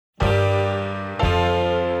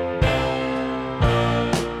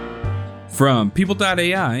From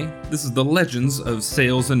People.ai, this is the Legends of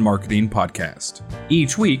Sales and Marketing podcast.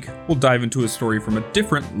 Each week, we'll dive into a story from a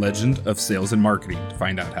different legend of sales and marketing to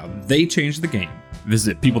find out how they changed the game.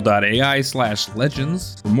 Visit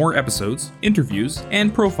People.ai/legends for more episodes, interviews,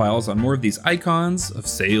 and profiles on more of these icons of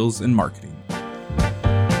sales and marketing.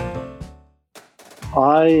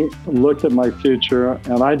 I looked at my future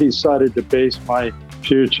and I decided to base my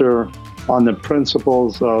future on the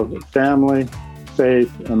principles of family,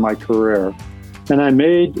 faith, and my career. And I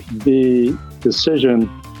made the decision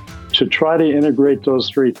to try to integrate those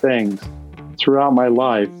three things throughout my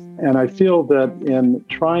life. And I feel that in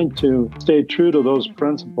trying to stay true to those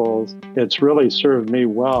principles, it's really served me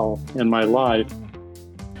well in my life.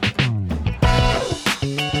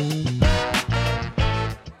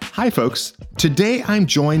 Hi, folks. Today I'm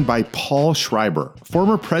joined by Paul Schreiber,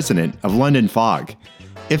 former president of London Fog.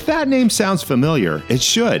 If that name sounds familiar, it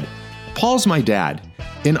should. Paul's my dad.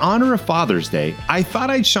 In honor of Father's Day, I thought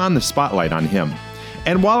I'd shine the spotlight on him.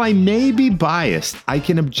 And while I may be biased, I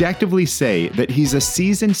can objectively say that he's a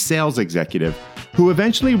seasoned sales executive who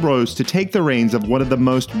eventually rose to take the reins of one of the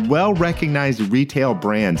most well-recognized retail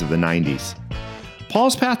brands of the 90s.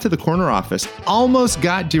 Paul's path to the corner office almost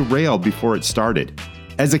got derailed before it started.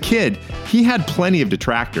 As a kid, he had plenty of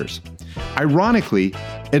detractors. Ironically,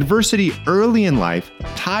 adversity early in life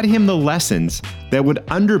taught him the lessons that would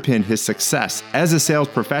underpin his success as a sales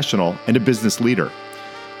professional and a business leader.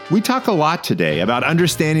 We talk a lot today about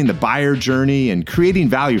understanding the buyer journey and creating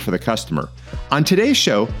value for the customer. On today's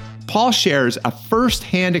show, Paul shares a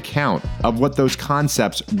first-hand account of what those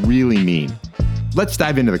concepts really mean. Let's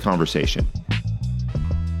dive into the conversation.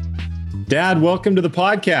 Dad, welcome to the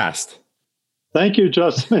podcast. Thank you,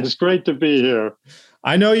 Justin. It's great to be here.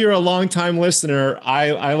 I know you're a longtime listener.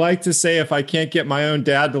 I like to say if I can't get my own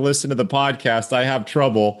dad to listen to the podcast, I have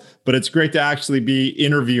trouble, but it's great to actually be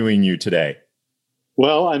interviewing you today.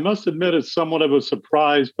 Well, I must admit it's somewhat of a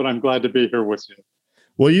surprise, but I'm glad to be here with you.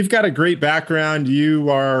 Well, you've got a great background. You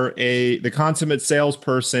are the consummate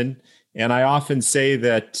salesperson, and I often say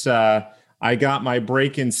that I got my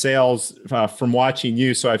break in sales from watching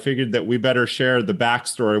you, so I figured that we better share the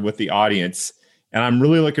backstory with the audience, and I'm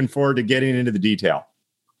really looking forward to getting into the detail.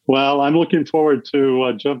 Well, I'm looking forward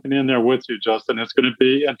to jumping in there with you, Justin. It's going to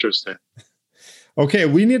be interesting. Okay,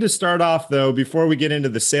 we need to start off, though, before we get into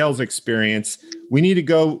the sales experience, we need to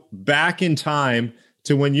go back in time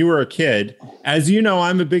to when you were a kid. As you know,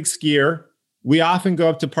 I'm a big skier. We often go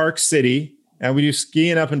up to Park City, and we do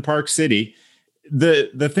skiing up in Park City.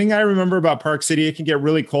 The thing I remember about Park City, it can get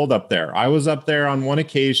really cold up there. I was up there on one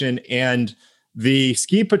occasion, and the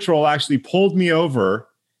ski patrol actually pulled me over,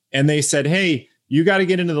 and they said, "Hey, you got to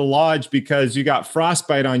get into the lodge because you got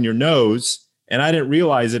frostbite on your nose." And I didn't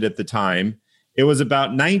realize it at the time. It was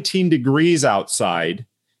about 19 degrees outside.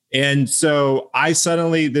 And so I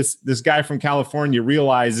suddenly, this guy from California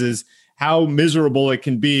realizes how miserable it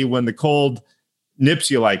can be when the cold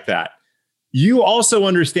nips you like that. You also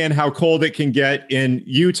understand how cold it can get in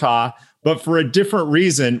Utah, but for a different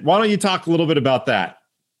reason. Why don't you talk a little bit about that?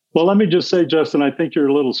 Well, let me just say, Justin, I think you're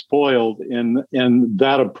a little spoiled in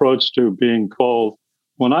that approach to being cold.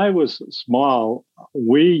 When I was small,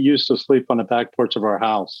 we used to sleep on the back porch of our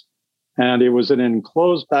house. And it was an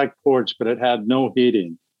enclosed back porch, but it had no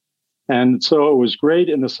heating. And so it was great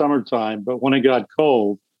in the summertime, but when it got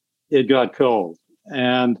cold, it got cold.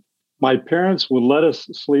 And my parents would let us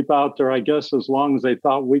sleep out there, I guess, as long as they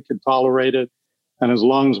thought we could tolerate it and as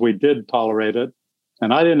long as we did tolerate it.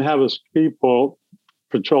 And I didn't have a ski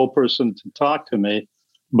patrol person to talk to me,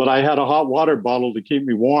 but I had a hot water bottle to keep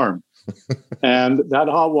me warm. And that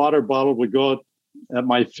hot water bottle would go at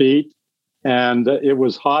my feet. And it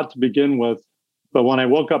was hot to begin with. But when I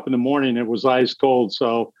woke up in the morning, it was ice cold.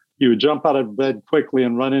 So you would jump out of bed quickly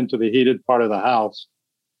and run into the heated part of the house.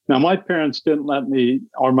 Now, my parents didn't let me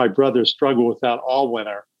or my brother struggle with that all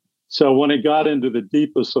winter. So when it got into the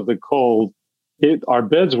deepest of the cold, our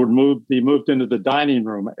beds would be moved into the dining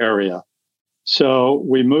room area. So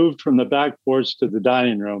we moved from the back porch to the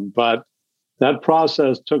dining room. But that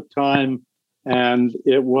process took time, and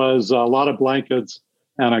it was a lot of blankets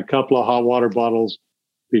and a couple of hot water bottles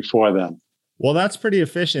before then. Well, that's pretty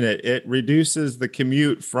efficient. It reduces the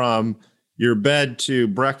commute from your bed to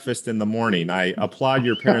breakfast in the morning. I applaud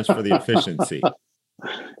your parents for the efficiency.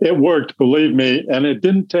 It worked, believe me, and it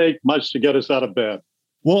didn't take much to get us out of bed.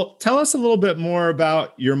 Well, tell us a little bit more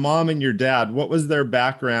about your mom and your dad. What was their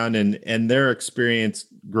background and their experience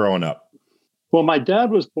growing up? Well, my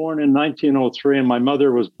dad was born in 1903 and my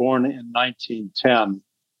mother was born in 1910.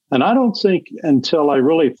 And I don't think until I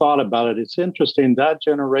really thought about it, it's interesting that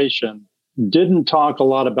generation didn't talk a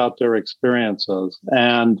lot about their experiences.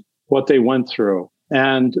 And what they went through.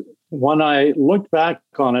 And when I looked back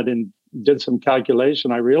on it and did some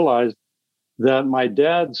calculation, I realized that my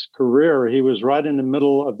dad's career, he was right in the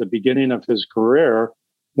middle of the beginning of his career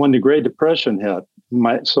when the Great Depression hit.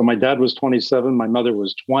 So my dad was 27, my mother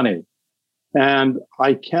was 20. And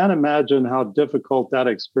I can't imagine how difficult that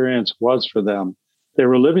experience was for them. They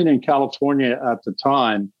were living in California at the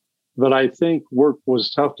time, but I think work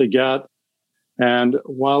was tough to get. And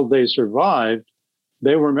while they survived,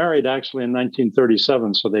 they were married actually in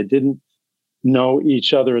 1937, so they didn't know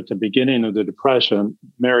each other at the beginning of the Depression,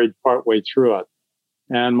 married partway through it.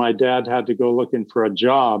 And my dad had to go looking for a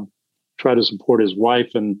job, try to support his wife,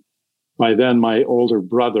 and by then my older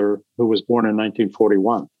brother, who was born in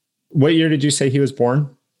 1941. What year did you say he was born?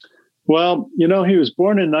 Well, he was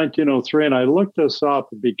born in 1903, and I looked this up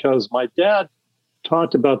because my dad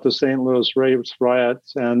talked about the St. Louis race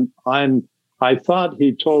riots, and I thought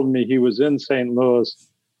he told me he was in St. Louis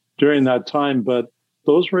during that time, but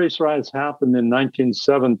those race riots happened in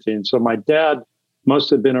 1917. So my dad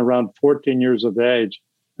must have been around 14 years of age.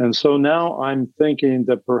 And so now I'm thinking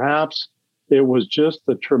that perhaps it was just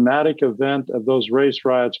the traumatic event of those race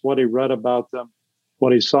riots, what he read about them,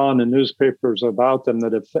 what he saw in the newspapers about them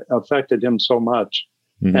that affected him so much.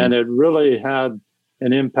 Mm-hmm. And it really had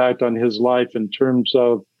an impact on his life in terms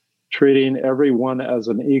of treating everyone as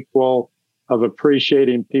an equal, of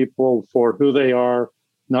appreciating people for who they are,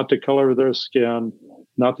 not the color of their skin,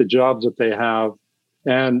 not the jobs that they have.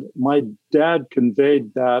 And my dad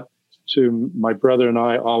conveyed that to my brother and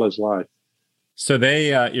I all his life. So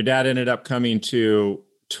your dad ended up coming to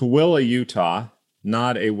Tooele, Utah,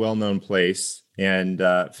 not a well-known place, and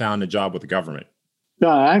found a job with the government.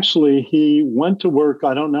 Yeah, actually, he went to work.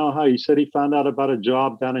 I don't know how. He said he found out about a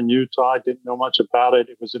job down in Utah. I didn't know much about it.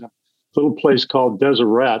 It was in a little place called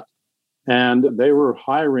Deseret, and they were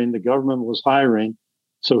hiring. The government was hiring.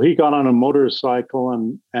 So he got on a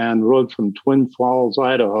motorcycle and rode from Twin Falls,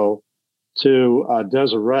 Idaho, to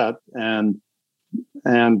Deseret, and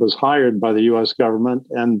was hired by the U.S. government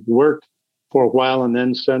and worked for a while, and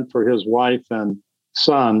then sent for his wife and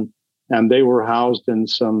son, and they were housed in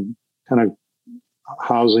some kind of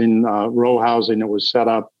housing, row housing that was set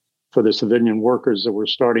up for the civilian workers that were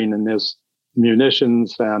starting in this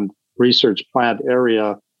munitions and research plant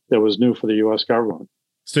area that was new for the U.S. government.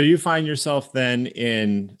 So you find yourself then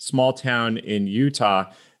in small town in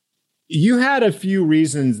Utah. You had a few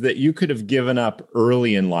reasons that you could have given up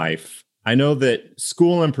early in life. I know that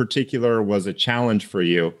school in particular was a challenge for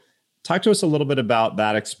you. Talk to us a little bit about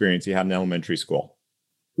that experience you had in elementary school.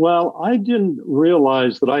 Well, I didn't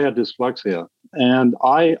realize that I had dyslexia, and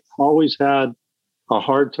I always had a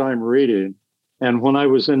hard time reading. And when I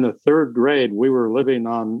was in the third grade, we were living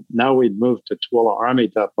now we'd moved to Tooele Army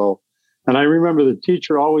Depot. And I remember the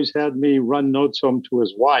teacher always had me run notes home to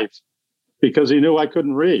his wife because he knew I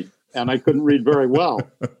couldn't read, and I couldn't read very well.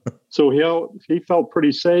 So he felt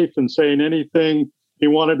pretty safe in saying anything he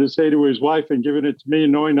wanted to say to his wife and giving it to me,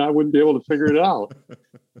 knowing I wouldn't be able to figure it out.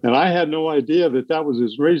 And I had no idea that was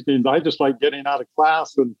his reasoning. I just liked getting out of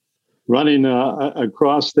class and running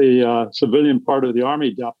across the civilian part of the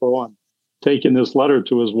Army depot and taking this letter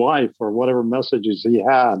to his wife or whatever messages he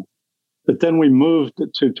had. But then we moved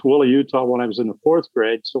to Tooele, Utah when I was in the fourth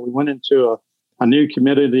grade. So we went into a new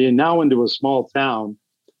community and now into a small town.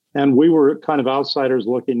 And we were kind of outsiders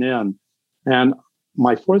looking in. And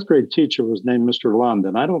my fourth grade teacher was named Mr. Lund.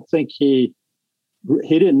 And I don't think he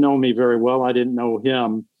didn't know me very well. I didn't know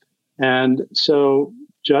him. And so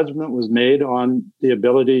judgment was made on the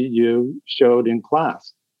ability you showed in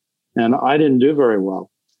class. And I didn't do very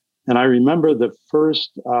well. And I remember the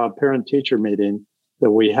first parent-teacher meeting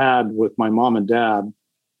that we had with my mom and dad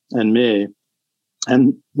and me.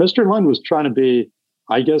 And Mr. Lund was trying to be,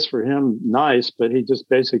 I guess for him, nice, but he just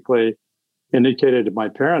basically indicated to my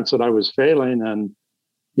parents that I was failing. And,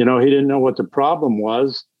 he didn't know what the problem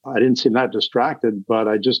was. I didn't seem that distracted, but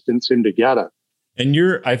I just didn't seem to get it. And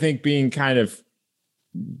you're, I think, being kind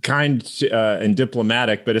and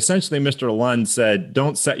diplomatic, but essentially Mr. Lund said,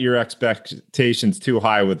 don't set your expectations too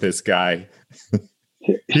high with this guy.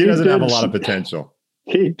 He doesn't have a lot of potential.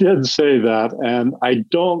 He did say that, and I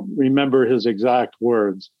don't remember his exact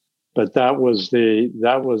words, but that was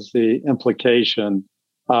the implication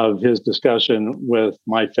of his discussion with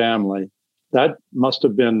my family. That must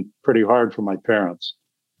have been pretty hard for my parents.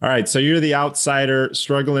 All right, so you're the outsider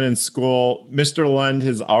struggling in school. Mr. Lund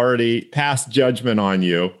has already passed judgment on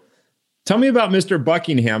you. Tell me about Mr.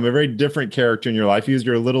 Buckingham, a very different character in your life. He was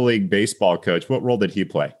your Little League baseball coach. What role did he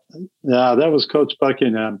play? Yeah, that was Coach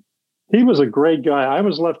Buckingham. He was a great guy. I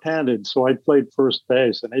was left-handed, so I played first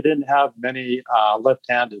base, and they didn't have many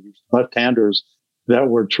left-handers that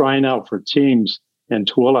were trying out for teams in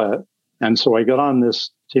Tooele. And so I got on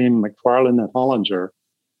this team, McFarland and Hollinger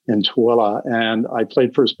in Tooele, and I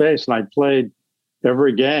played first base, and I played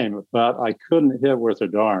every game, but I couldn't hit worth a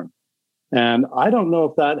darn. And I don't know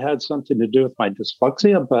if that had something to do with my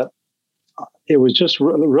dyslexia, but it was just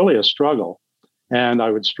really a struggle. And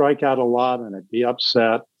I would strike out a lot, and I'd be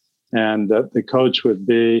upset. And the coach would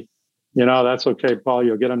be, that's okay, Paul,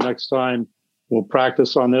 you'll get him next time. We'll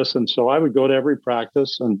practice on this. And so I would go to every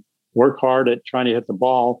practice and work hard at trying to hit the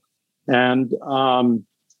ball. And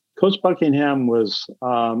Coach Buckingham was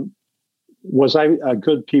a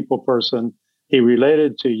good people person. He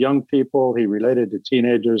related to young people. He related to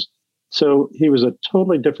teenagers. So he was a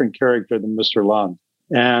totally different character than Mr. Lund.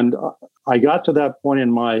 And I got to that point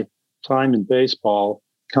in my time in baseball,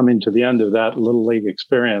 coming to the end of that Little League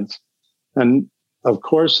experience. And of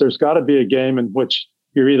course, there's got to be a game in which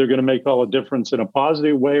you're either going to make all the difference in a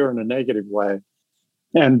positive way or in a negative way.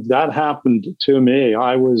 And that happened to me.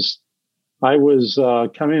 I was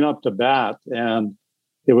coming up to bat, and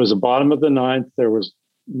it was the bottom of the ninth. There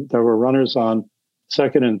were runners on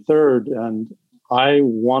second and third, and I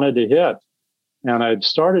wanted to hit. And I'd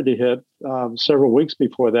started to hit several weeks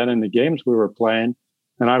before that in the games we were playing,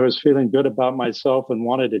 and I was feeling good about myself and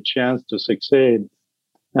wanted a chance to succeed.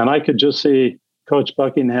 And I could just see Coach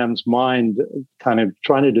Buckingham's mind kind of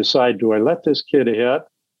trying to decide, do I let this kid hit,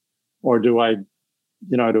 or do I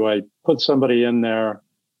put somebody in there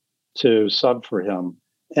to sub for him?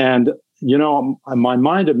 And, my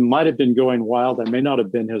mind might have been going wild. That may not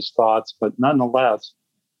have been his thoughts, but nonetheless,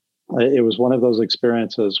 it was one of those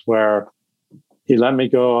experiences where he let me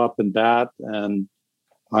go up and bat, and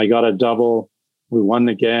I got a double. We won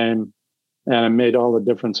the game, and it made all the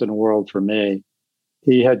difference in the world for me.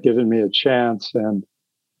 He had given me a chance, and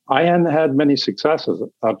I hadn't had many successes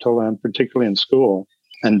up till then, particularly in school.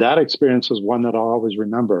 And that experience is one that I'll always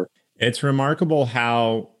remember. It's remarkable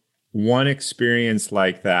how one experience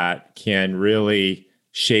like that can really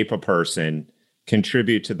shape a person,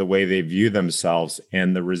 contribute to the way they view themselves,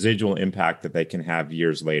 and the residual impact that they can have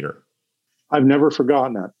years later. I've never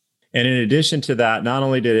forgotten it. And in addition to that, not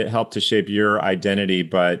only did it help to shape your identity,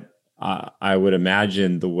 but I would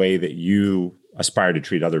imagine the way that you aspire to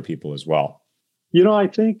treat other people as well. I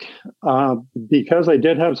think because I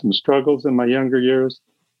did have some struggles in my younger years,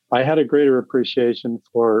 I had a greater appreciation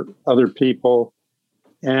for other people.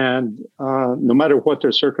 And no matter what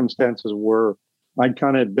their circumstances were, I'd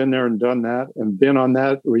kind of been there and done that and been on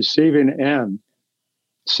that receiving end.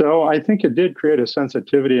 So I think it did create a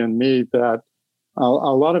sensitivity in me that a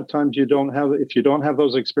lot of times if you don't have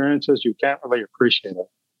those experiences, you can't really appreciate it.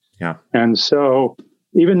 Yeah. And so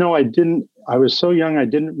even though I was so young, I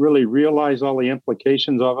didn't really realize all the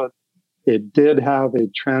implications of it. It did have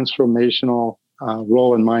a transformational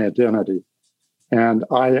role in my identity. And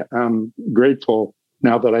I am grateful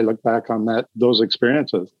now that I look back on those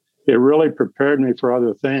experiences. It really prepared me for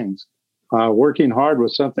other things. Working hard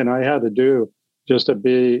was something I had to do just to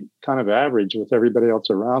be kind of average with everybody else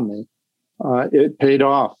around me. It paid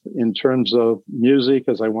off in terms of music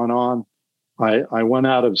as I went on. I went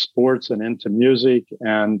out of sports and into music,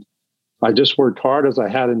 and I just worked hard as I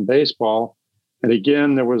had in baseball. And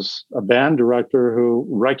again, there was a band director who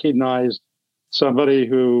recognized somebody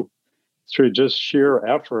who, through just sheer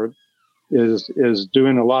effort, is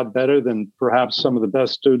doing a lot better than perhaps some of the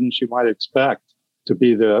best students you might expect to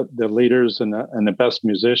be the leaders and the best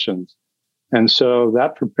musicians. And so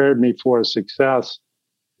that prepared me for a success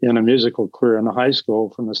in a musical career in high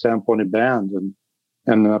school from the standpoint of band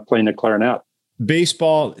and playing the clarinet.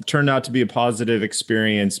 Baseball turned out to be a positive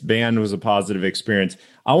experience. Band was a positive experience.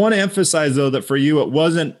 I want to emphasize, though, that for you, it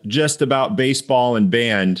wasn't just about baseball and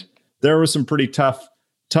band. There were some pretty tough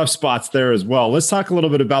spots there as well. Let's talk a little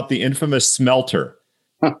bit about the infamous smelter.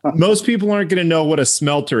 Most people aren't going to know what a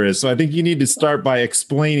smelter is. So I think you need to start by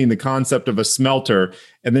explaining the concept of a smelter,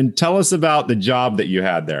 and then tell us about the job that you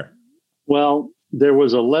had there. Well, there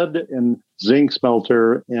was a lead and zinc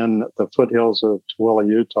smelter in the foothills of Tooele,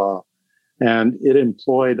 Utah, and it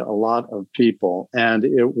employed a lot of people, and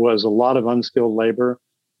it was a lot of unskilled labor.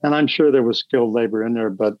 And I'm sure there was skilled labor in there,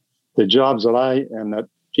 but the jobs that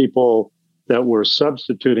people that were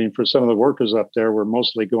substituting for some of the workers up there were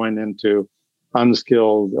mostly going into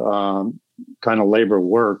unskilled kind of labor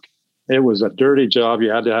work. It was a dirty job. You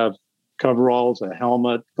had to have coveralls, a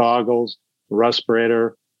helmet, goggles, a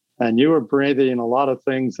respirator, and you were breathing a lot of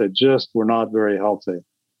things that just were not very healthy.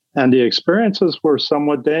 And the experiences were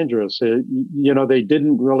somewhat dangerous. They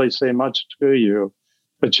didn't really say much to you,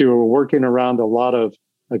 but you were working around a lot of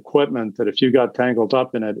equipment that if you got tangled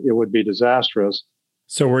up in it, it would be disastrous.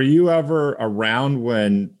 So were you ever around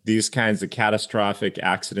when these kinds of catastrophic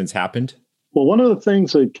accidents happened? Well, one of the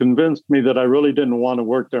things that convinced me that I really didn't want to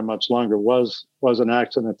work there much longer was an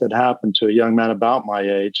accident that happened to a young man about my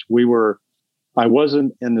age. I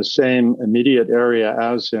wasn't in the same immediate area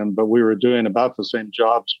as him, but we were doing about the same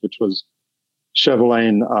jobs, which was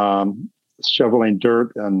shoveling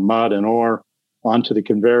dirt and mud and ore onto the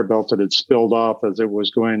conveyor belt that had spilled off as it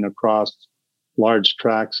was going across large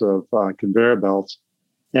tracts of conveyor belts.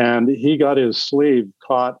 And he got his sleeve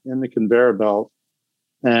caught in the conveyor belt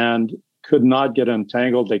and could not get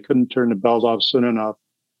untangled. They couldn't turn the belt off soon enough,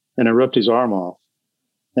 and it ripped his arm off.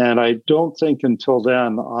 And I don't think until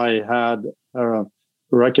then I had a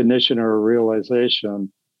recognition or a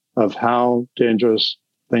realization of how dangerous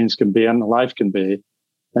things can be and life can be.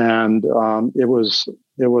 And it was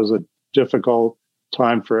a difficult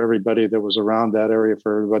time for everybody that was around that area,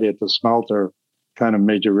 for everybody at the smelter. Kind of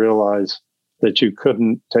made you realize that you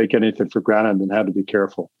couldn't take anything for granted and had to be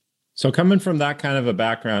careful. So coming from that kind of a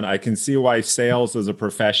background, I can see why sales as a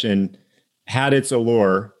profession had its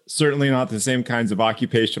allure, certainly not the same kinds of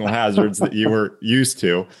occupational hazards that you were used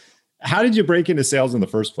to. How did you break into sales in the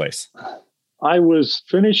first place? I was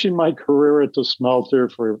finishing my career at the smelter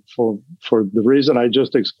for the reason I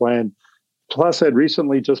just explained. Plus, I'd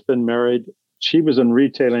recently just been married. She was in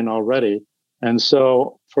retailing already. And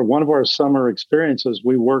so for one of our summer experiences,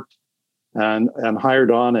 we worked and hired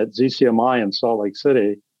on at ZCMI in Salt Lake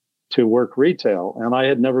City to work retail. And I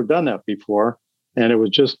had never done that before. And it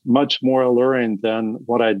was just much more alluring than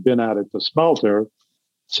what I'd been at the smelter.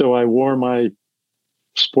 So I wore my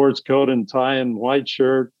sports coat and tie and white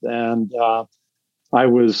shirt. And I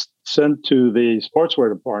was sent to the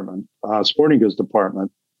sportswear department, sporting goods department,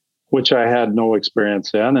 which I had no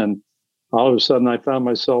experience in. And all of a sudden I found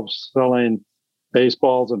myself selling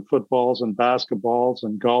baseballs and footballs and basketballs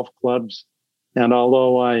and golf clubs. And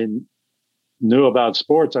although I knew about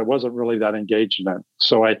sports, I wasn't really that engaged in it.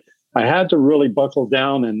 So I had to really buckle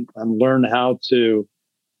down and learn how to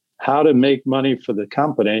make money for the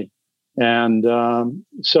company. And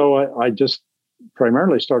so I just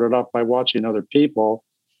primarily started off by watching other people.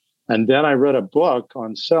 And then I read a book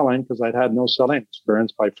on selling, because I'd had no selling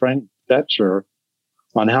experience, by Frank Betcher,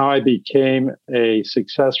 on how I became a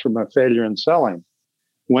success from a failure in selling.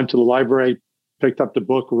 Went to the library, picked up the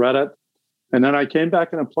book, read it. And then I came back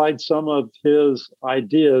and applied some of his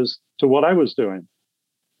ideas to what I was doing.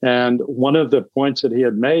 And one of the points that he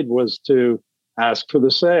had made was to ask for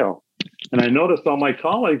the sale. And I noticed all my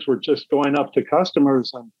colleagues were just going up to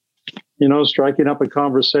customers and, striking up a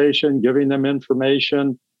conversation, giving them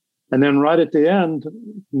information. And then right at the end,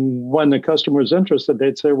 when the customer was interested,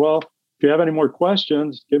 they'd say, well, if you have any more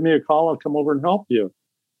questions, give me a call. I'll come over and help you.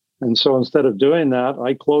 And so instead of doing that,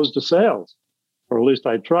 I closed the sales. Or at least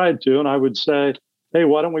I tried to, and I would say, hey,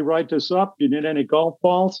 why don't we write this up? You need any golf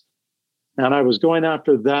balls? And I was going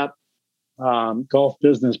after that golf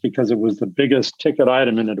business because it was the biggest ticket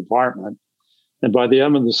item in the department. And by the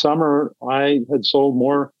end of the summer, I had sold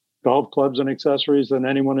more golf clubs and accessories than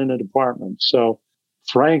anyone in the department. So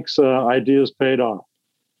Frank's ideas paid off.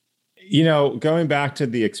 Going back to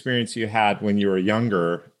the experience you had when you were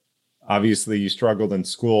younger, obviously you struggled in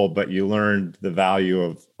school, but you learned the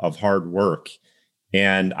value of hard work.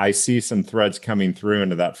 And I see some threads coming through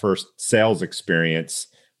into that first sales experience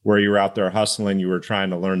where you were out there hustling, you were trying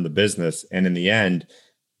to learn the business. And in the end,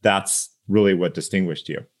 that's really what distinguished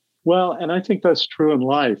you. Well, and I think that's true in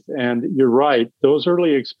life. And you're right. Those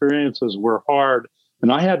early experiences were hard.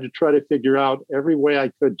 And I had to try to figure out every way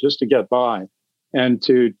I could just to get by and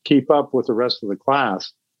to keep up with the rest of the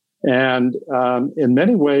class. And in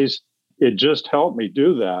many ways, it just helped me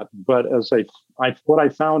do that. But as what I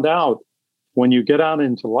found out, when you get out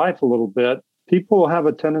into life a little bit, people have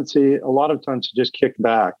a tendency a lot of times to just kick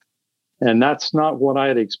back. And that's not what I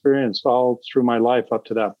had experienced all through my life up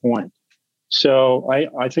to that point. So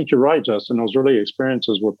I think you're right, Justin. Those early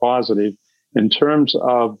experiences were positive in terms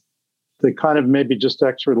of the kind of maybe just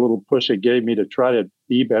extra little push it gave me to try to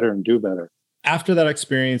be better and do better. After that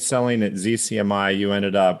experience selling at ZCMI, you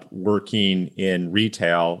ended up working in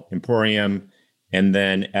retail, Emporium, and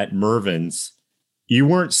then at Mervyn's. You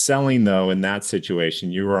weren't selling, though, in that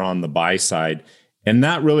situation. You were on the buy side. And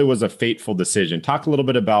that really was a fateful decision. Talk a little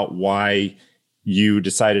bit about why you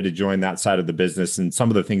decided to join that side of the business and some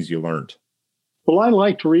of the things you learned. Well, I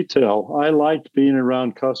liked retail. I liked being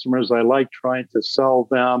around customers. I liked trying to sell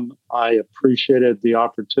them. I appreciated the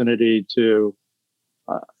opportunity to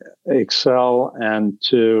excel and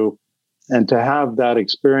to have that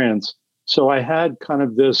experience. So I had kind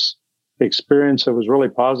of this experience that was really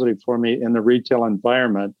positive for me in the retail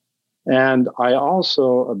environment. And I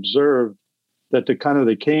also observed that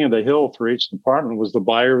the king of the hill for each department was the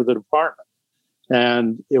buyer of the department.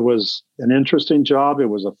 And it was an interesting job. It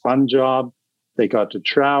was a fun job. They got to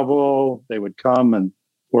travel. They would come and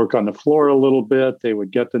work on the floor a little bit. They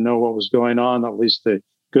would get to know what was going on. At least the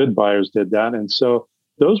good buyers did that. And so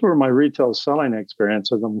those were my retail selling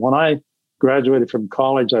experiences. And when I graduated from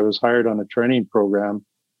college, I was hired on a training program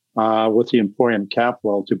with the Emporium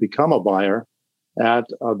Capwell to become a buyer at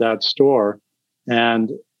that store.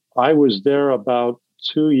 And I was there about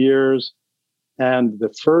 2 years. And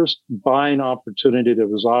the first buying opportunity that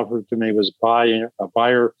was offered to me was a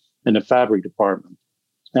buyer in the fabric department.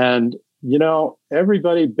 And,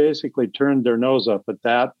 everybody basically turned their nose up at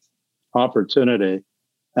that opportunity.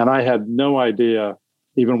 And I had no idea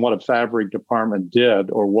even what a fabric department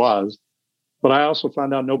did or was. But I also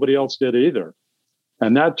found out nobody else did either.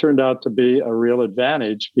 And that turned out to be a real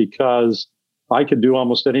advantage because I could do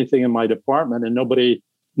almost anything in my department and nobody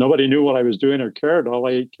knew what I was doing or cared. All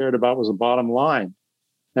I cared about was the bottom line.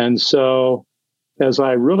 And so as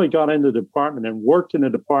I really got into the department and worked in the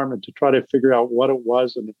department to try to figure out what it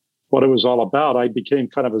was and what it was all about, I became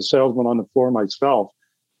kind of a salesman on the floor myself.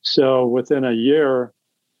 So within a year,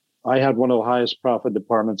 I had one of the highest profit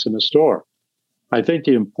departments in the store. I think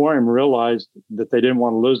the Emporium realized that they didn't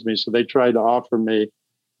want to lose me, so they tried to offer me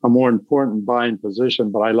a more important buying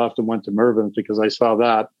position, but I left and went to Mervyn's because I saw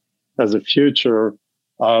that as a future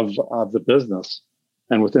of the business.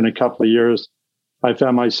 And within a couple of years, I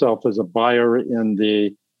found myself as a buyer in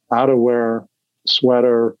the outerwear,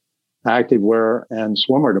 sweater, activewear, and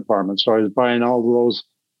swimwear department. So I was buying all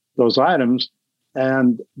those items.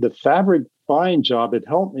 And the fabric buying job, it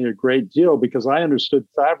helped me a great deal because I understood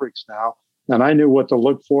fabrics now and I knew what to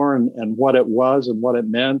look for and what it was and what it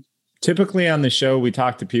meant. Typically on the show, we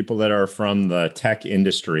talk to people that are from the tech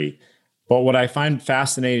industry. But what I find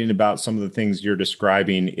fascinating about some of the things you're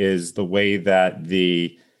describing is the way that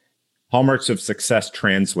the hallmarks of success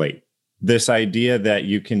translate. This idea that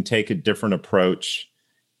you can take a different approach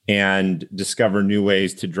and discover new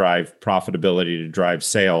ways to drive profitability, to drive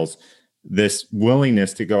sales, this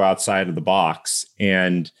willingness to go outside of the box.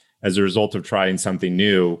 And as a result of trying something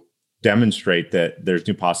new, demonstrate that there's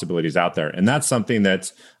new possibilities out there. And that's something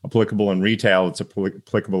that's applicable in retail. It's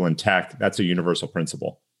applicable in tech. That's a universal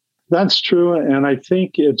principle. That's true. And I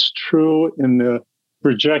think it's true in the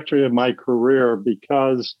trajectory of my career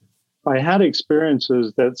because I had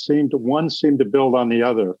experiences that seemed to build on the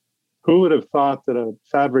other. Who would have thought that a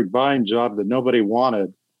fabric buying job that nobody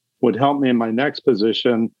wanted would help me in my next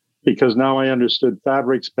position? Because now I understood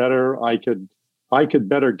fabrics better. I could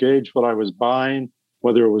better gauge what I was buying,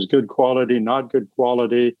 whether it was good quality, not good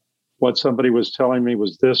quality, what somebody was telling me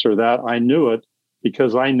was this or that. I knew it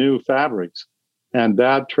because I knew fabrics. And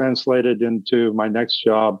that translated into my next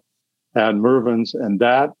job at Mervyn's. And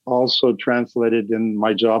that also translated in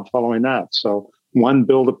my job following that. So one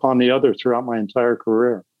built upon the other throughout my entire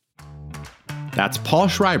career. That's Paul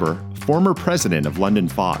Schreiber, former president of London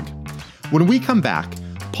Fog. When we come back,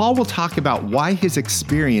 Paul will talk about why his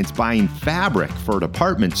experience buying fabric for a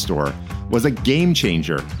department store was a game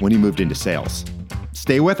changer when he moved into sales.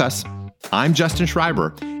 Stay with us. I'm Justin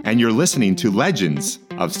Schreiber, and you're listening to Legends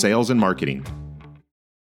of Sales and Marketing.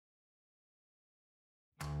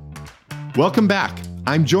 Welcome back.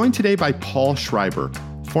 I'm joined today by Paul Schreiber,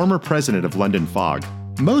 former president of London Fog.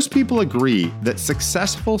 Most people agree that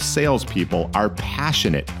successful salespeople are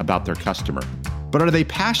passionate about their customer. But are they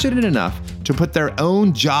passionate enough to put their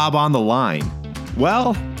own job on the line?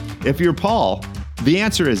 Well, if you're Paul, the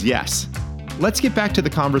answer is yes. Let's get back to the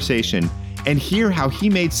conversation and hear how he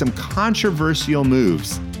made some controversial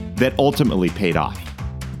moves that ultimately paid off.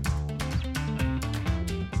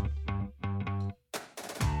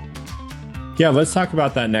 Yeah, let's talk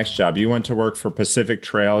about that next job. You went to work for Pacific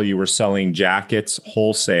Trail. You were selling jackets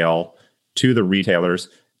wholesale to the retailers.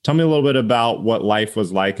 Tell me a little bit about what life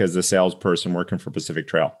was like as a salesperson working for Pacific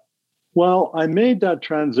Trail. Well, I made that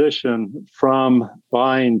transition from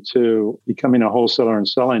buying to becoming a wholesaler and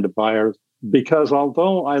selling to buyers because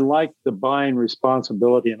although I liked the buying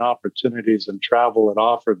responsibility and opportunities and travel it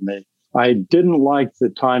offered me, I didn't like the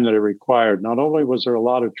time that it required. Not only was there a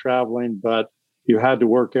lot of traveling, but you had to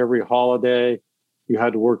work every holiday. You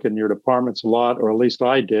had to work in your departments a lot, or at least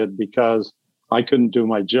I did, because I couldn't do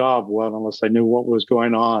my job well unless I knew what was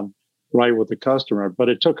going on right with the customer. But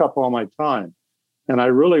it took up all my time. And I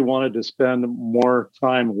really wanted to spend more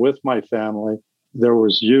time with my family. There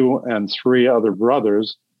was you and 3 other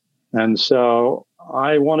brothers. And so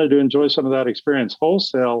I wanted to enjoy some of that experience.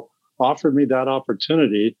 Wholesale offered me that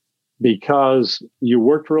opportunity because you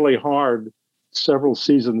worked really hard several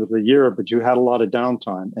seasons of the year, but you had a lot of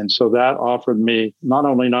downtime. And so that offered me not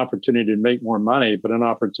only an opportunity to make more money, but an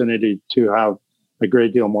opportunity to have a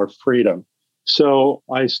great deal more freedom. So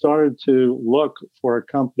I started to look for a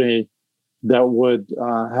company that would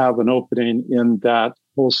have an opening in that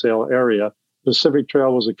wholesale area. Pacific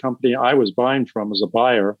Trail was a company I was buying from as a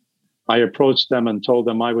buyer. I approached them and told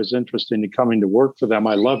them I was interested in coming to work for them.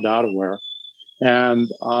 I loved outerwear. And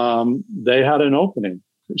they had an opening.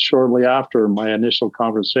 Shortly after my initial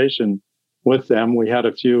conversation with them, we had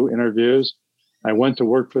a few interviews. I went to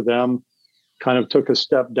work for them, kind of took a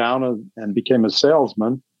step down and became a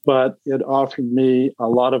salesman, but it offered me a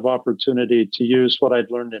lot of opportunity to use what I'd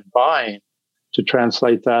learned in buying to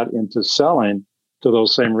translate that into selling to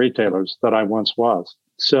those same retailers that I once was.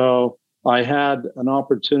 So I had an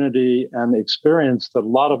opportunity and experience that a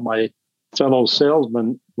lot of my fellow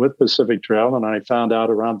salesmen with Pacific Trail, and I found out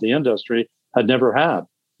around the industry, had never had.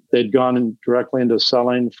 They'd gone directly into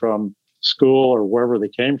selling from school or wherever they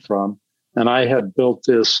came from. And I had built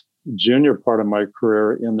this junior part of my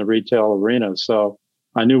career in the retail arena. So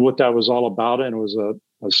I knew what that was all about, and it was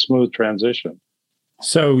a smooth transition.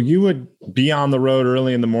 So you would be on the road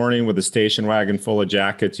early in the morning with a station wagon full of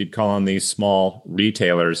jackets. You'd call on these small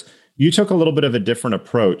retailers. You took a little bit of a different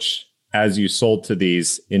approach as you sold to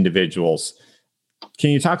these individuals. Can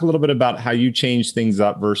you talk a little bit about how you changed things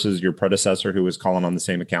up versus your predecessor who was calling on the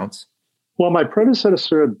same accounts? Well, my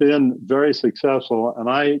predecessor had been very successful, and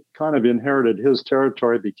I kind of inherited his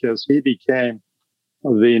territory because he became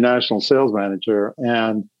the national sales manager.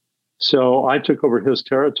 And so I took over his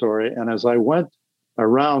territory. And as I went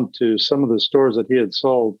around to some of the stores that he had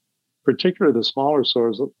sold, particularly the smaller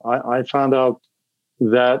stores, I found out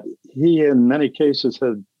that he, in many cases,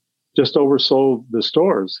 had just oversold the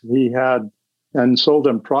stores. He had and sold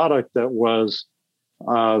them product that was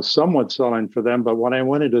somewhat selling for them. But when I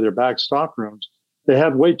went into their back stock rooms, they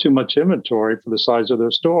had way too much inventory for the size of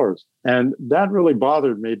their stores. And that really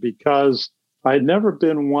bothered me because I'd never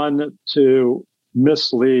been one to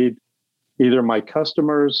mislead either my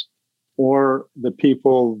customers or the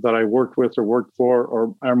people that I worked with or worked for,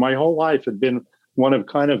 or my whole life had been one of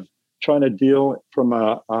kind of trying to deal from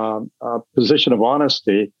a position of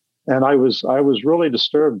honesty. And I was really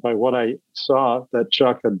disturbed by what I saw that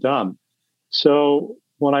Chuck had done. So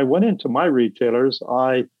when I went into my retailers,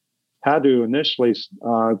 I had to initially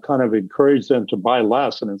kind of encourage them to buy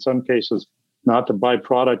less, and in some cases, not to buy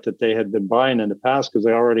product that they had been buying in the past because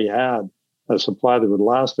they already had a supply that would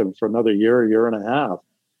last them for another year and a half.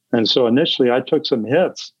 And so initially, I took some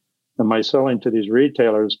hits in my selling to these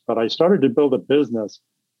retailers, but I started to build a business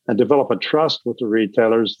and develop a trust with the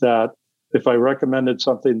retailers that if I recommended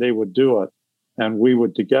something, they would do it. And we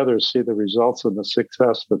would together see the results and the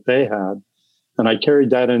success that they had. And I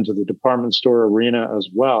carried that into the department store arena as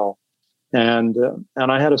well. And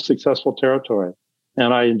I had a successful territory,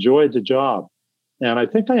 and I enjoyed the job. And I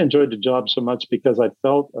think I enjoyed the job so much because I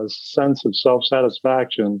felt a sense of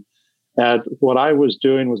self-satisfaction at what I was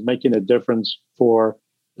doing was making a difference for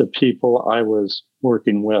the people I was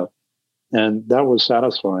working with. And that was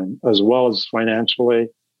satisfying, as well as financially,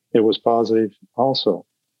 it was positive also.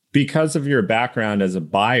 Because of your background as a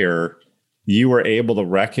buyer, you were able to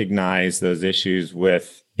recognize those issues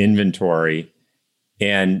with inventory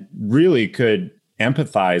and really could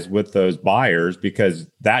empathize with those buyers because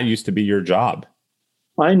that used to be your job.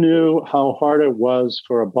 I knew how hard it was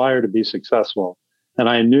for a buyer to be successful. And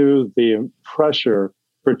I knew the pressure,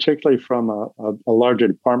 particularly from a larger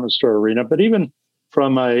department store arena, but even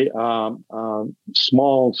from a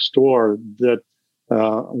small store that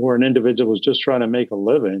where an individual was just trying to make a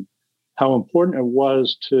living, how important it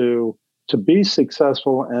was to be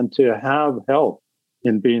successful and to have help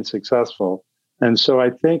in being successful. And so I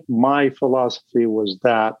think my philosophy was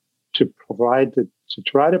that to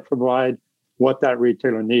try to provide what that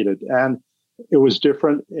retailer needed. And it was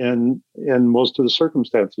different in most of the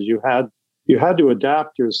circumstances. You had to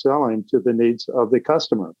adapt your selling to the needs of the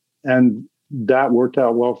customer. And that worked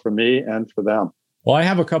out well for me and for them. Well, I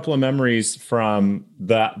have a couple of memories from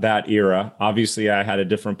that era. Obviously, I had a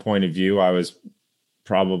different point of view. I was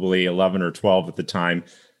probably 11 or 12 at the time.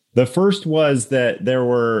 The first was that there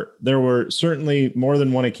were certainly more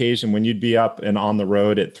than one occasion when you'd be up and on the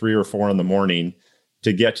road at 3 or 4 in the morning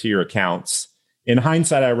to get to your accounts. In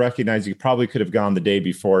hindsight, I recognize you probably could have gone the day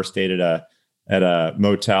before, stayed at a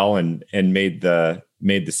motel and made the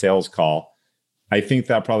sales call. I think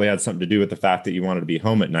that probably had something to do with the fact that you wanted to be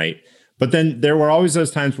home at night. But then there were always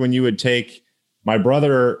those times when you would take my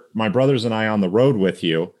brothers and I on the road with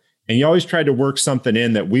you, and you always tried to work something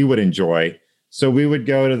in that we would enjoy. So we would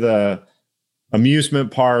go to the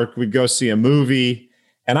amusement park, we'd go see a movie,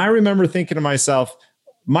 And I remember thinking to myself,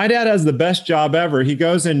 my dad has the best job ever. He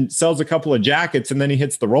goes and sells a couple of jackets and then he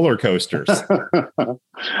hits the roller coasters.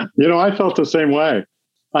 I felt the same way.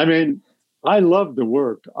 I mean, I loved the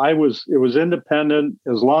work. It was independent.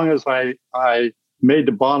 As long as I made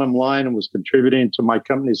the bottom line and was contributing to my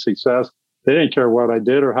company's success, they didn't care what I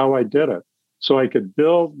did or how I did it. So I could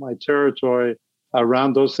build my territory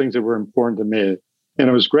around those things that were important to me. And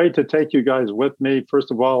it was great to take you guys with me.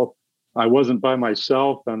 First of all, I wasn't by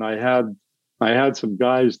myself, and I had some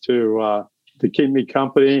guys to keep me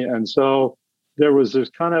company. And so there was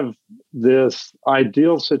this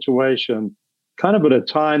ideal situation, kind of at a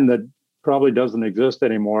time that probably doesn't exist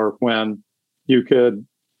anymore, when you could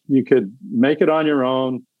make it on your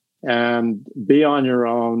own and be on your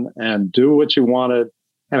own and do what you wanted.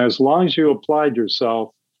 And as long as you applied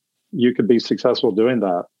yourself, you could be successful doing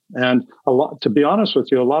that. And to be honest with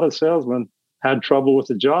you, a lot of salesmen had trouble with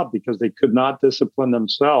the job because they could not discipline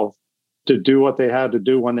themselves to do what they had to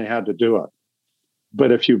do when they had to do it.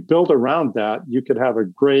 But if you build around that, you could have a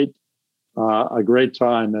great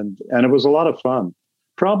time. And it was a lot of fun.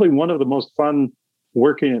 Probably one of the most fun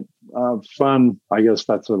I guess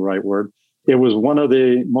that's the right word. It was one of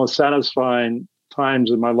the most satisfying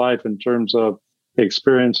times in my life in terms of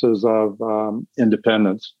experiences of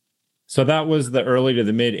independence. So that was the early to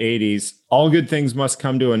the mid 80s. All good things must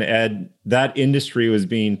come to an end. That industry was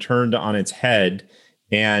being turned on its head,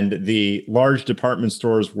 and the large department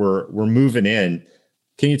stores were moving in.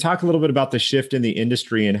 Can you talk a little bit about the shift in the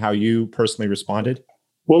industry and how you personally responded?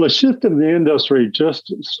 Well, the shift in the industry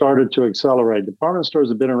just started to accelerate. Department stores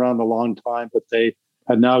have been around a long time, but they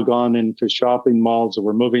had now gone into shopping malls that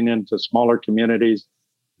were moving into smaller communities.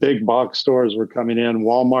 Big box stores were coming in.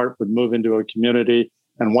 Walmart would move into a community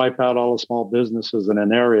and wipe out all the small businesses in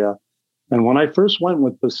an area. And when I first went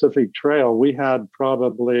with Pacific Trail, we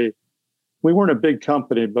weren't a big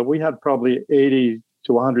company, but we had probably 80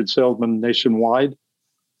 to 100 salesmen nationwide.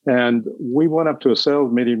 And we went up to a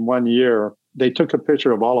sales meeting one year. They took a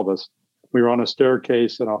picture of all of us. We were on a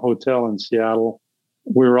staircase in a hotel in Seattle.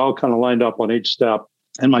 We were all kind of lined up on each step.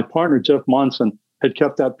 And my partner, Jeff Monson, had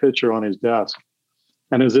kept that picture on his desk.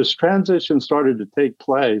 And as this transition started to take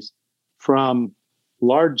place from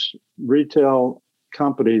large retail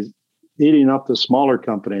companies eating up the smaller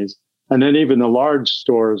companies, and then even the large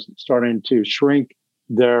stores starting to shrink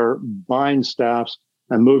their buying staffs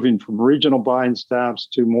and moving from regional buying staffs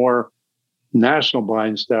to more national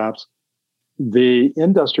buying staffs, the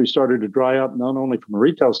industry started to dry up, not only from a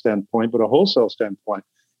retail standpoint, but a wholesale standpoint.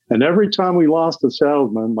 And every time we lost a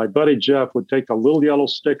salesman, my buddy Jeff would take a little yellow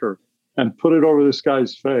sticker and put it over this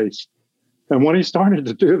guy's face. And when he started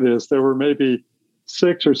to do this, there were maybe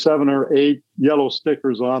 6 or 7 or 8 yellow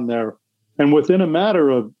stickers on there. And within a matter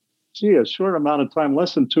of, a short amount of time,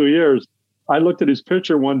 less than 2 years, I looked at his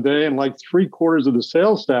picture one day and like 3/4 of the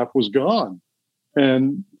sales staff was gone.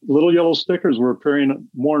 And little yellow stickers were appearing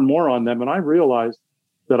more and more on them. And I realized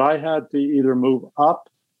that I had to either move up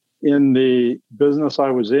in the business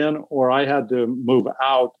I was in, or I had to move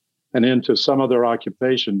out and into some other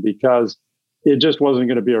occupation, because it just wasn't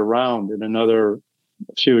going to be around in another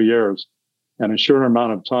few years and a shorter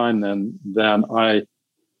amount of time than I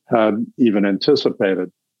had even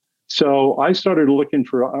anticipated. So I started looking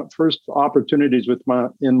for first opportunities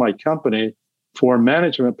in my company for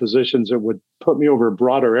management positions that would put me over a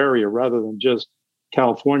broader area rather than just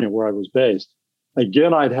California, where I was based.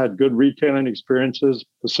 Again, I'd had good retailing experiences.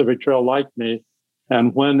 Pacific Trail liked me.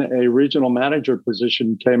 And when a regional manager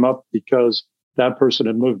position came up, because that person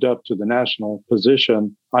had moved up to the national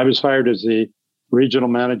position, I was hired as the regional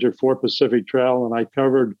manager for Pacific Trail, and I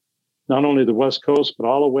covered not only the West Coast, but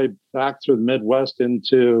all the way back through the Midwest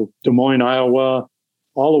into Des Moines, Iowa,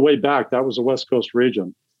 all the way back. That was the West Coast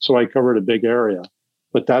region. So I covered a big area.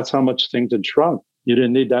 But that's how much things had shrunk. You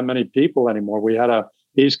didn't need that many people anymore. We had a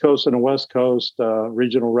East Coast and a West Coast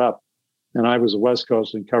regional rep, and I was a West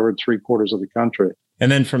Coast and covered 3/4 of the country.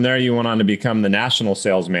 And then from there, you went on to become the national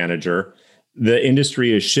sales manager. The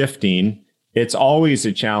industry is shifting. It's always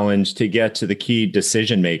a challenge to get to the key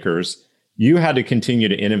decision makers. You had to continue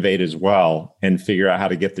to innovate as well and figure out how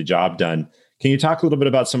to get the job done. Can you talk a little bit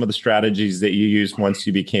about some of the strategies that you used once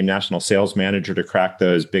you became national sales manager to crack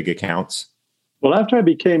those big accounts? Well, after I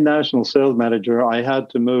became national sales manager, I had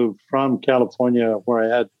to move from California, where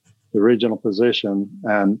I had the regional position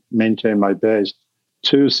and maintain my base,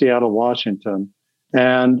 to Seattle, Washington.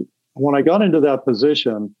 And when I got into that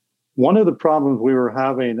position, one of the problems we were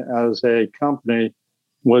having as a company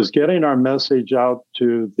was getting our message out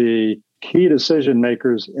to the key decision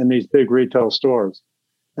makers in these big retail stores.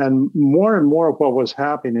 And more of what was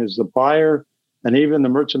happening is the buyer and even the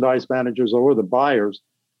merchandise managers or the buyers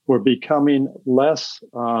were becoming less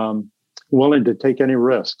willing to take any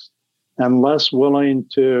risks and less willing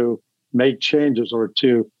to make changes or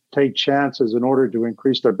to take chances in order to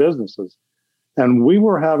increase their businesses. And we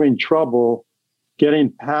were having trouble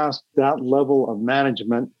getting past that level of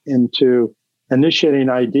management into initiating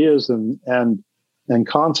ideas and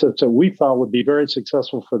concepts that we thought would be very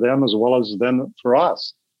successful for them as well as them for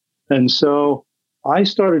us. And so I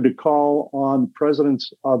started to call on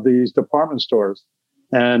presidents of these department stores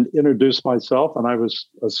and introduce myself. And I was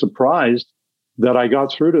surprised that I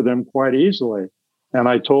got through to them quite easily. And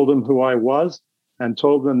I told them who I was and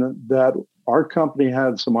told them that our company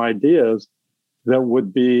had some ideas that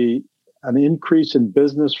would be an increase in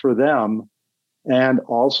business for them and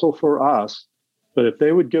also for us. But if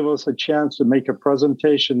they would give us a chance to make a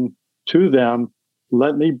presentation to them,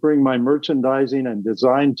 let me bring my merchandising and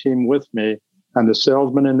design team with me and the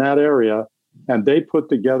salesmen in that area. And they put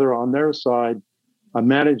together on their side a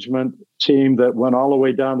management team that went all the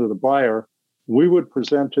way down to the buyer. We would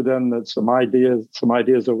present to them that some ideas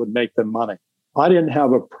that would make them money. I didn't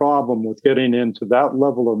have a problem with getting into that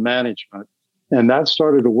level of management. And that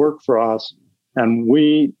started to work for us. And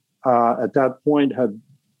we, at that point, had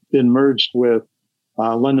been merged with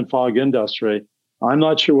London Fog Industry. I'm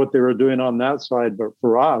not sure what they were doing on that side, but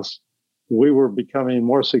for us, we were becoming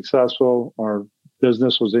more successful. Our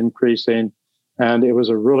business was increasing, and it was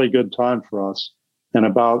a really good time for us in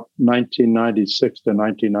about 1996 to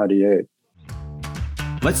 1998.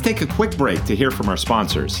 Let's take a quick break to hear from our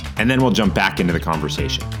sponsors, and then we'll jump back into the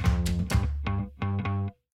conversation.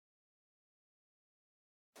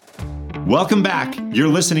 Welcome back. You're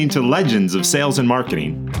listening to Legends of Sales and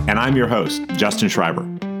Marketing, and I'm your host, Justin Schreiber.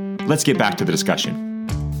 Let's get back to the discussion.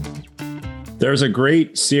 There's a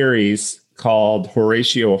great series called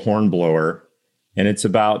Horatio Hornblower, and it's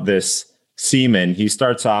about this seaman. He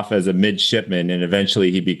starts off as a midshipman, and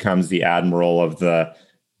eventually he becomes the admiral of the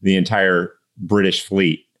entire British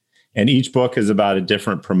fleet. And each book is about a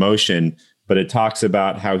different promotion, but it talks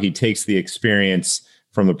about how he takes the experience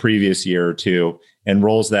from the previous year or two and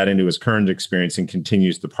rolls that into his current experience and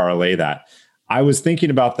continues to parlay that. I was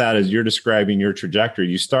thinking about that as you're describing your trajectory.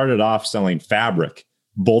 You started off selling fabric,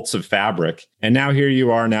 bolts of fabric, and now here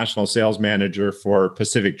you are, national sales manager for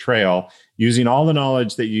Pacific Trail, using all the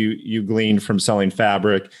knowledge that you gleaned from selling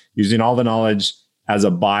fabric, using all the knowledge as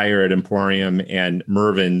a buyer at Emporium and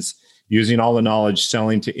Mervyn's, using all the knowledge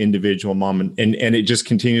selling to individual and it just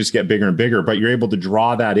continues to get bigger and bigger, but you're able to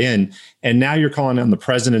draw that in. And now you're calling on the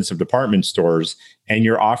presidents of department stores and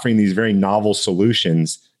you're offering these very novel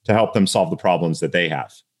solutions to help them solve the problems that they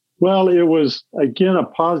have. Well, it was, again, a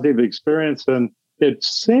positive experience. And it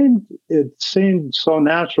seemed so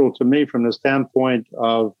natural to me from the standpoint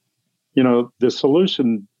of, the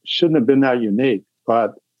solution shouldn't have been that unique.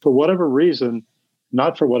 But for whatever reason,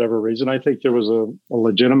 not for whatever reason, I think there was a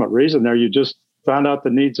legitimate reason there. You just found out the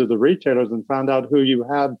needs of the retailers and found out who you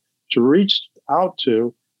had to reach out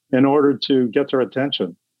to in order to get their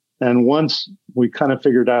attention. And once we kind of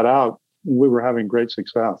figured that out, we were having great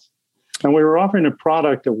success. And we were offering a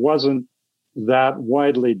product that wasn't that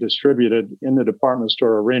widely distributed in the department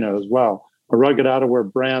store arena as well. A rugged outerwear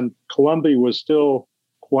brand, Columbia was still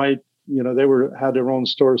quite, they had their own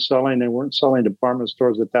stores selling. They weren't selling department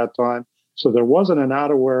stores at that time. So there wasn't an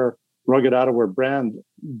rugged outerwear brand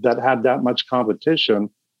that had that much competition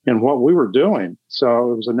in what we were doing.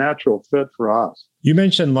 So it was a natural fit for us. You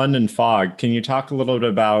mentioned London Fog. Can you talk a little bit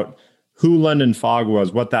about who London Fog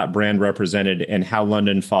was, what that brand represented, and how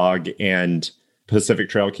London Fog and Pacific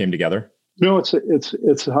Trail came together? It's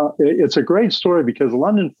a great story because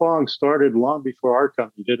London Fog started long before our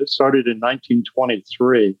company did. It started in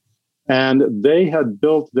 1923, and they had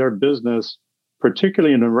built their business,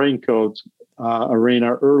 particularly in the raincoat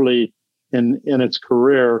arena, early in its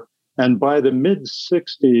career. And by the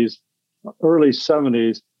mid-'60s, early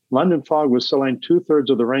 '70s, London Fog was selling 2/3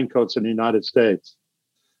 of the raincoats in the United States.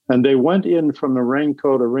 And they went in from the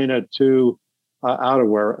raincoat arena to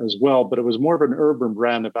outerwear as well, but it was more of an urban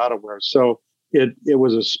brand of outerwear. So it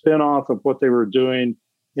was a spin-off of what they were doing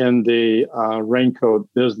in the raincoat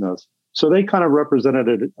business. So they kind of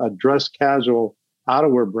represented a dress casual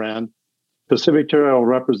outerwear brand. Pacific Trail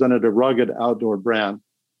represented a rugged outdoor brand.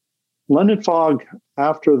 London Fog,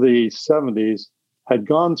 after the 70s, had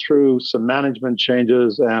gone through some management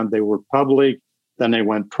changes, and they were public, then they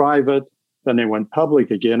went private, then they went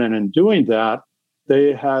public again. And in doing that,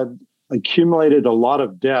 they had accumulated a lot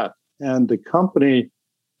of debt, and the company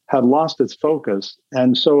had lost its focus.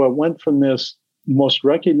 And so it went from this most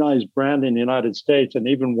recognized brand in the United States, and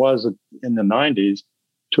even was in the 90s,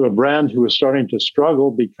 to a brand who was starting to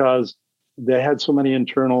struggle because they had so many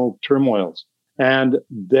internal turmoils. And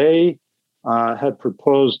they had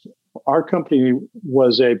proposed, our company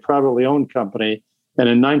was a privately owned company. And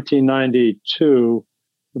in 1992,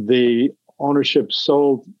 the ownership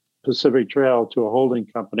sold Pacific Trail to a holding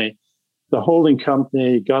company. The holding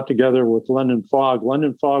company got together with London Fog.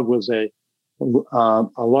 London Fog was a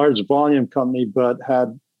large volume company, but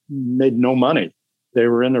had made no money. They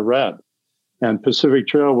were in the red. And Pacific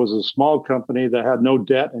Trail was a small company that had no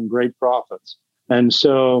debt and great profits. And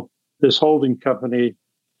so this holding company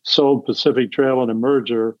sold Pacific Trail in a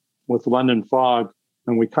merger with London Fog,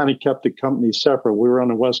 and we kind of kept the company separate. We were on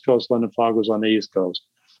the West Coast, London Fog was on the East Coast.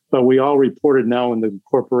 But we all reported now in the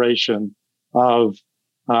corporation of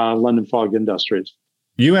London Fog Industries.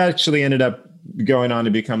 You actually ended up going on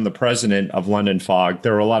to become the president of London Fog.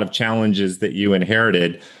 There were a lot of challenges that you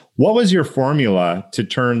inherited. What was your formula to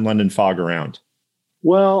turn London Fog around?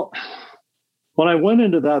 Well, when I went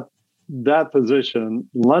into that position,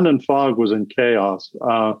 London Fog was in chaos.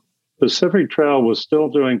 Pacific Trail was still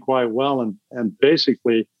doing quite well and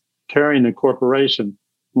basically carrying the corporation.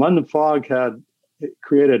 London Fog had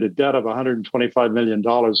created a debt of $125 million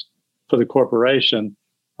for the corporation.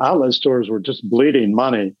 Outlet stores were just bleeding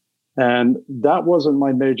money. And that wasn't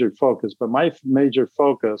my major focus, but my major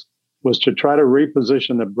focus was to try to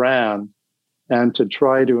reposition the brand and to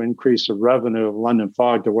try to increase the revenue of London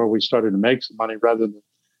Fog to where we started to make some money rather than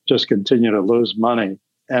just continue to lose money.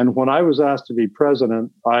 And when I was asked to be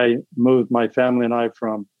president, I moved my family and I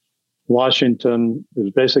from Washington. It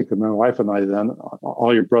was basically my wife and I then.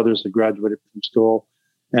 All your brothers had graduated from school.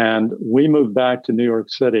 And we moved back to New York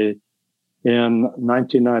City in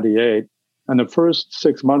 1998. And the first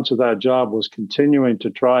 6 months of that job was continuing to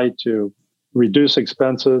try to reduce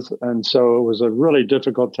expenses. And so it was a really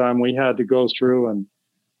difficult time. We had to go through and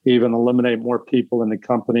even eliminate more people in the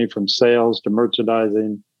company from sales to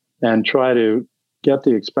merchandising and try to get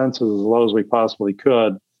the expenses as low as we possibly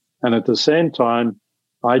could. And at the same time,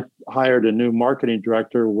 I hired a new marketing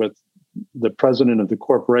director with the president of the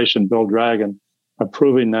corporation, Bill Dragon,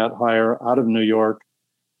 approving that hire out of New York.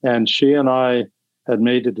 And she and I had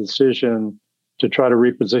made the decision to try to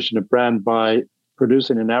reposition the brand by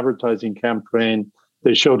producing an advertising campaign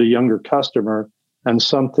that showed a younger customer and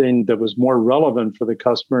something that was more relevant for the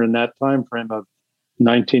customer in that time frame of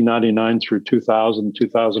 1999 through 2000,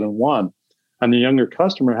 2001. And the younger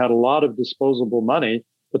customer had a lot of disposable money,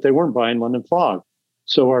 but they weren't buying London Fog.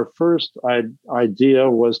 So our first idea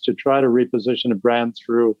was to try to reposition a brand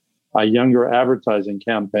through a younger advertising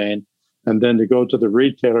campaign, and then to go to the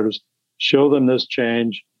retailers, show them this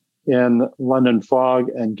change in London Fog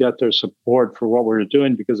and get their support for what we were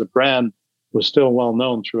doing, because the brand was still well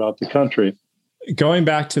known throughout the country. Going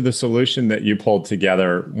back to the solution that you pulled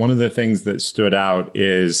together, one of the things that stood out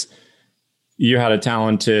is you had a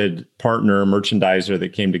talented partner, merchandiser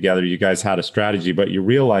that came together. You guys had a strategy, but you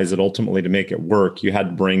realized that ultimately to make it work, you had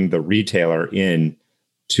to bring the retailer in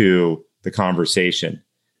to the conversation.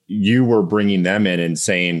 You were bringing them in and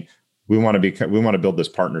saying, we want to build this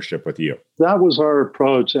partnership with you. That was our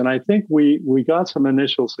approach. And I think we got some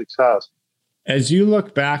initial success. As you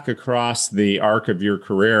look back across the arc of your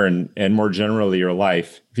career and more generally your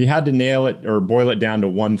life, if you had to nail it or boil it down to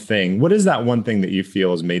one thing, what is that one thing that you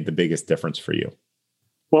feel has made the biggest difference for you?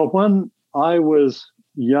 Well, when I was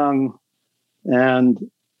young and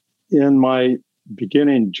in my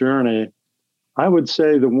beginning journey, I would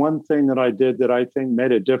say the one thing that I did that I think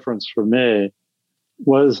made a difference for me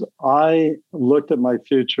was I looked at my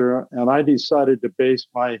future and I decided to base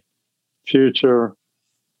my future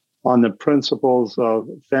on the principles of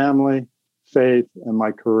family, faith, and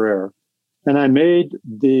my career. And I made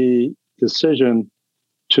the decision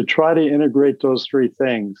to try to integrate those three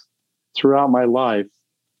things throughout my life.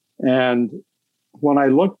 And when I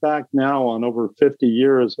look back now on over 50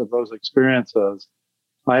 years of those experiences,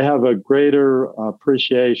 I have a greater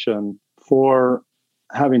appreciation for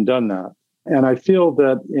having done that. And I feel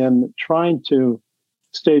that in trying to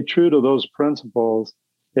stay true to those principles,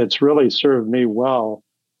 it's really served me well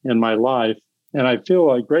in my life. And I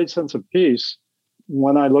feel a great sense of peace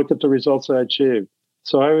when I look at the results I achieved.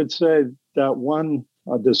 So I would say that one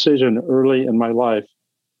decision early in my life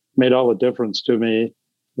made all the difference to me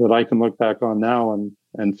that I can look back on now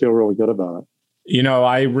and feel really good about it. You know,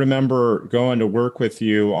 I remember going to work with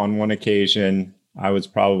you on one occasion. I was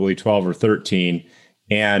probably 12 or 13,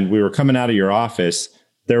 and we were coming out of your office.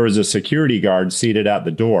 There was a security guard seated at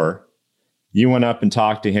the door. You went up and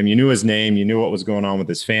talked to him. You knew his name. You knew what was going on with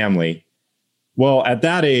his family. Well, at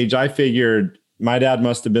that age, I figured my dad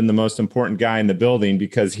must have been the most important guy in the building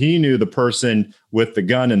because he knew the person with the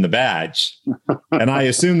gun and the badge. And I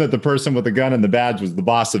assumed that the person with the gun and the badge was the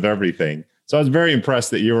boss of everything. So I was very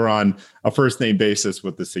impressed that you were on a first name basis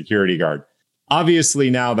with the security guard. Obviously,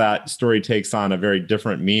 now that story takes on a very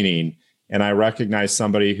different meaning. And I recognize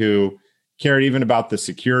somebody who cared even about the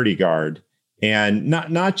security guard and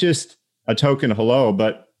not just a token hello,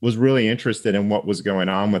 but was really interested in what was going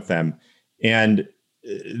on with them. And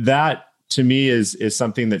that to me is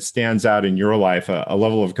something that stands out in your life, a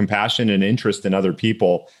level of compassion and interest in other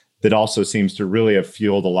people that also seems to really have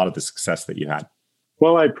fueled a lot of the success that you had.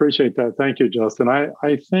 Well, I appreciate that. Thank you, Justin.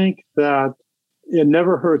 I think that it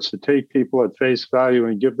never hurts to take people at face value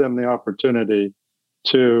and give them the opportunity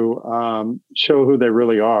to show who they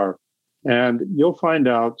really are. And you'll find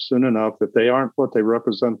out soon enough that they aren't what they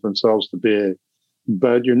represent themselves to be.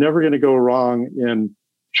 But you're never going to go wrong in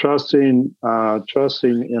trusting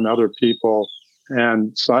in other people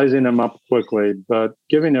and sizing them up quickly, but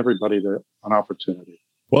giving everybody an opportunity.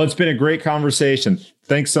 Well, it's been a great conversation.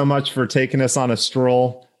 Thanks so much for taking us on a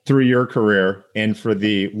stroll through your career and for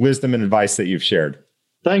the wisdom and advice that you've shared.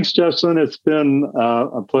 Thanks, Justin. It's been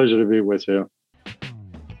a pleasure to be with you.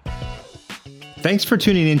 Thanks for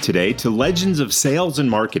tuning in today to Legends of Sales and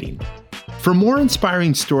Marketing. For more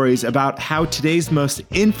inspiring stories about how today's most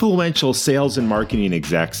influential sales and marketing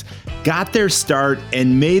execs got their start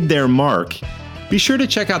and made their mark, be sure to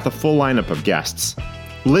check out the full lineup of guests.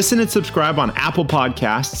 Listen and subscribe on Apple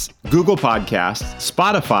Podcasts, Google Podcasts,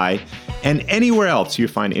 Spotify, and anywhere else you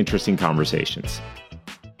find interesting conversations.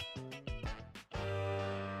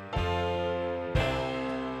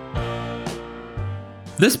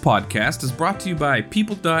 This podcast is brought to you by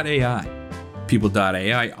People.ai.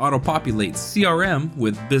 People.ai auto-populates CRM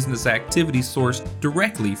with business activity sourced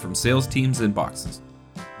directly from sales teams' inboxes.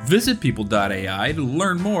 Visit People.ai to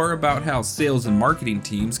learn more about how sales and marketing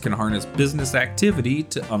teams can harness business activity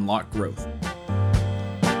to unlock growth.